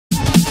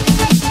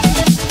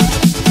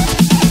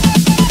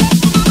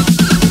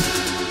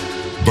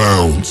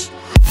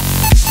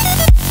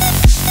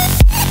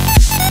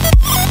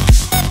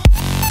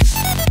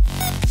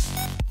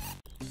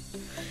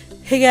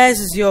Hey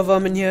guys, it's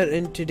Yourvermin here,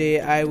 and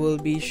today I will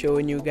be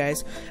showing you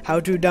guys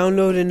how to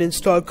download and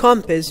install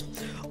Compiz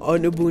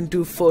on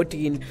Ubuntu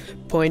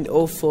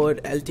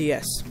 14.04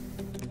 LTS.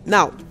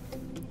 Now,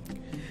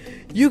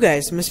 you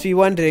guys must be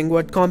wondering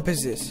what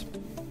Compiz is.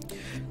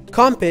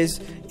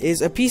 Compiz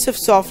is a piece of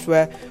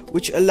software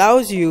which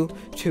allows you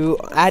to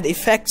add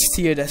effects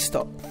to your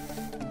desktop.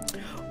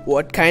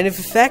 What kind of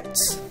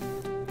effects?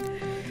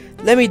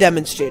 Let me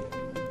demonstrate.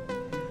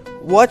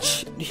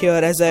 Watch here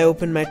as I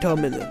open my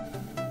terminal.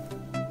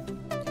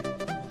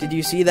 Did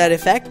you see that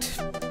effect?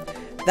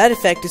 That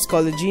effect is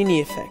called the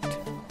genie effect.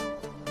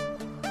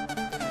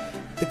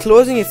 The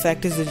closing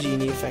effect is the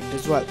genie effect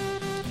as well.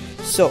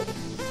 So,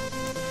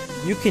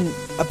 you can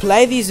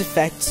apply these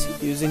effects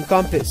using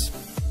Compiz.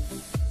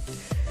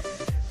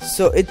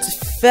 So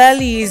it's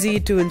fairly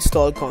easy to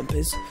install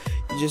Compiz.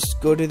 You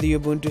just go to the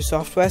Ubuntu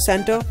Software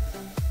Center.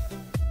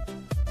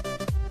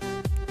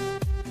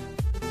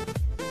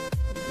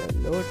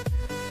 Download.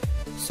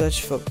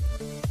 Search for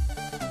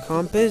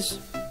Compiz.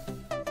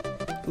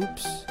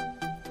 Oops.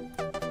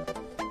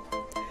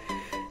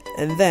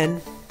 And then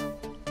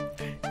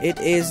it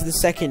is the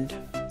second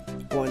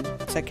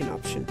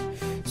option.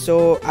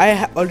 So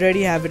I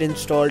already have it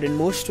installed in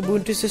most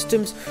Ubuntu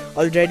systems.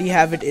 Already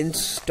have it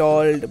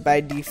installed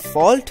by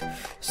default.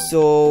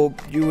 So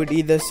you would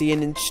either see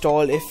an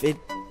install if it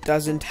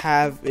doesn't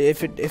have,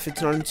 if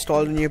it's not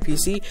installed on your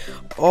PC,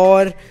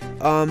 or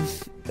a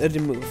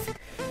remove.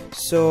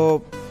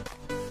 So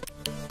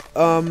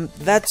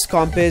that's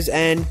Compiz.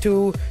 And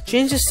to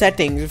change the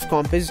settings of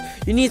Compiz,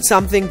 you need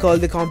something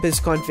called the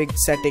Compiz config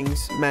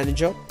settings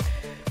manager,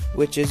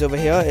 which is over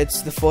here.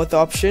 It's the fourth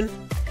option,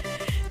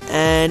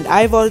 and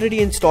I've already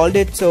installed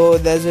it, so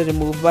there's a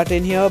remove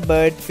button here.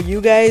 But for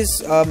you guys,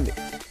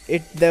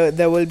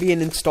 there will be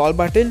an install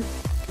button.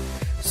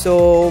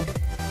 So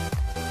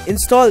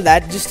install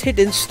that. Just hit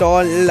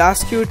install. It'll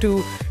ask you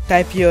to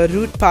type your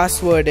root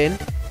password in,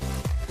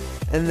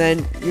 and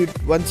then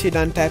once you're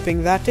done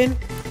typing that in,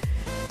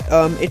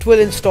 it will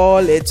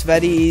install. It's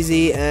very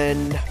easy,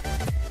 and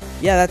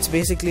yeah, that's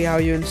basically how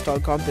you install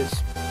Compiz.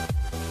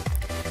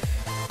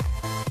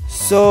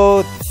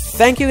 So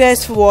thank you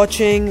guys for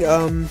watching.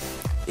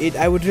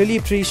 I would really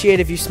appreciate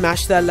if you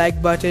smash that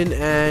like button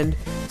and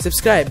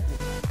subscribe.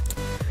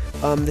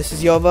 This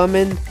is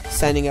Yourvermin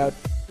signing out.